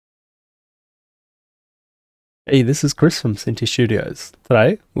Hey, this is Chris from Synty Studios.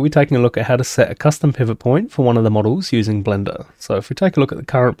 Today, we'll be taking a look at how to set a custom pivot point for one of the models using Blender. So if we take a look at the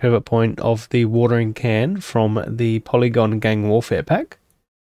current pivot point of the watering can from the Polygon Gang Warfare pack,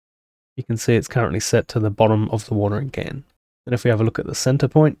 you can see it's currently set to the bottom of the watering can. And if we have a look at the center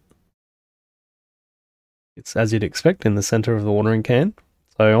point, it's as you'd expect in the center of the watering can.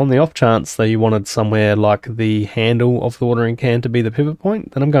 So on the off chance that you wanted somewhere like the handle of the watering can to be the pivot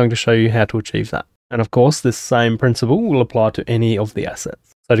point, then I'm going to show you how to achieve that. And of course, this same principle will apply to any of the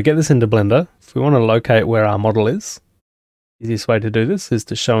assets. So to get this into Blender, if we want to locate where our model is, the easiest way to do this is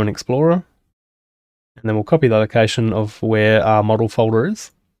to show in Explorer, and then we'll copy the location of where our model folder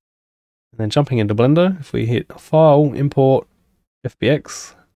is. And then jumping into Blender, if we hit File, Import,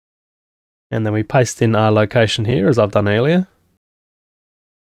 FBX, and then we paste in our location here as I've done earlier.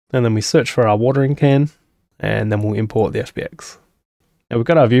 And then we search for our watering can, and then we'll import the FBX. Now we've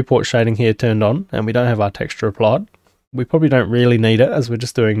got our viewport shading here turned on, and we don't have our texture applied. We probably don't really need it as we're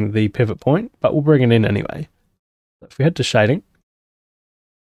just doing the pivot point, but we'll bring it in anyway. So if we head to shading,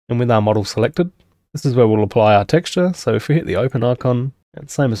 and with our model selected, this is where we'll apply our texture. So if we hit the open icon, and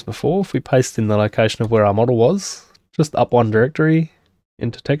same as before, if we paste in the location of where our model was, just up one directory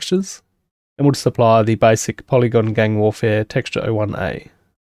into textures, and we'll just apply the basic Polygon Gang Warfare texture 01A.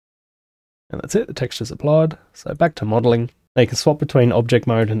 And that's it, the texture's applied. So back to modeling. Now you can swap between object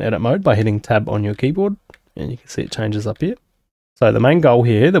mode and edit mode by hitting tab on your keyboard, and you can see it changes up here. So the main goal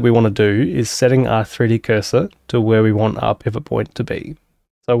here that we want to do is setting our 3D cursor to where we want our pivot point to be.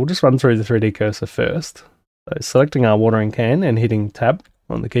 So we'll just run through the 3D cursor first. So selecting our watering can and hitting tab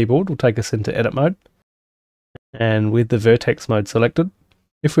on the keyboard will take us into edit mode. And with the vertex mode selected,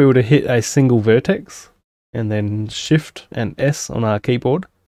 if we were to hit a single vertex and then shift and S on our keyboard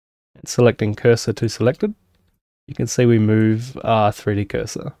and selecting cursor to selected, you can see we move our 3D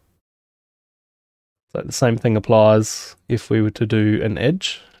cursor. So the same thing applies if we were to do an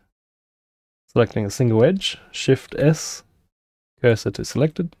edge. Selecting a single edge, Shift S, cursor to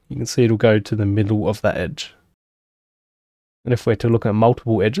selected, you can see it'll go to the middle of that edge. And if we're to look at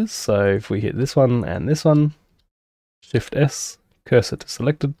multiple edges, so if we hit this one and this one, Shift S, cursor to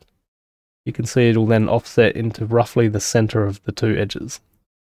selected, you can see it'll then offset into roughly the center of the two edges.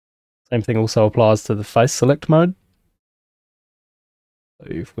 Same thing also applies to the face select mode. So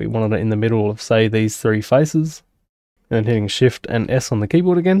if we wanted it in the middle of, say, these three faces, and then hitting Shift and S on the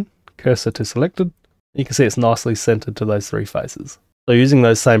keyboard again, cursor to selected, you can see it's nicely centered to those three faces. So using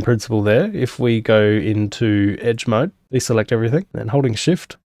those same principle there, if we go into edge mode, deselect everything, then holding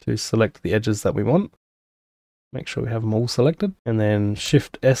Shift to select the edges that we want, make sure we have them all selected, and then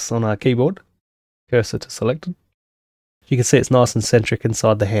Shift S on our keyboard, cursor to selected. You can see it's nice and centric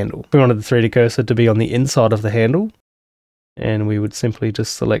inside the handle. If we wanted the 3D cursor to be on the inside of the handle, and we would simply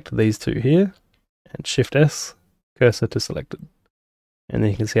just select these two here, and Shift S, cursor to selected. And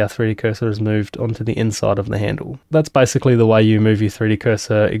then you can see our 3D cursor has moved onto the inside of the handle. That's basically the way you move your 3D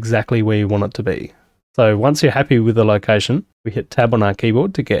cursor exactly where you want it to be. So once you're happy with the location, we hit tab on our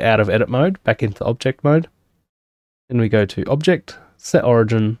keyboard to get out of edit mode, back into object mode. Then we go to Object, Set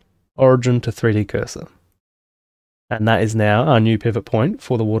Origin, Origin to 3D Cursor. And that is now our new pivot point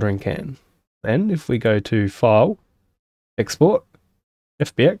for the watering can. Then if we go to File, Export,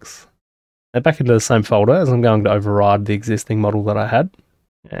 FBX, and back into the same folder as I'm going to override the existing model that I had,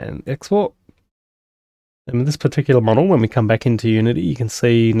 and export. And with this particular model, when we come back into Unity, you can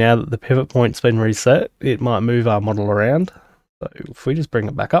see now that the pivot point's been reset, it might move our model around. So if we just bring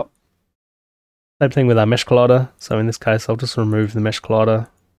it back up, same thing with our mesh collider. So in this case, I'll just remove the mesh collider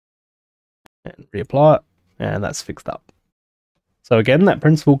and reapply it, and that's fixed up. So again, that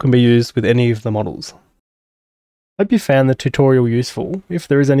principle can be used with any of the models. Hope you found the tutorial useful. If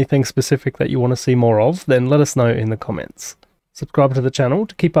there is anything specific that you want to see more of, then let us know in the comments. Subscribe to the channel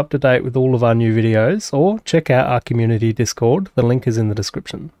to keep up to date with all of our new videos, or check out our community Discord. The link is in the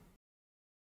description.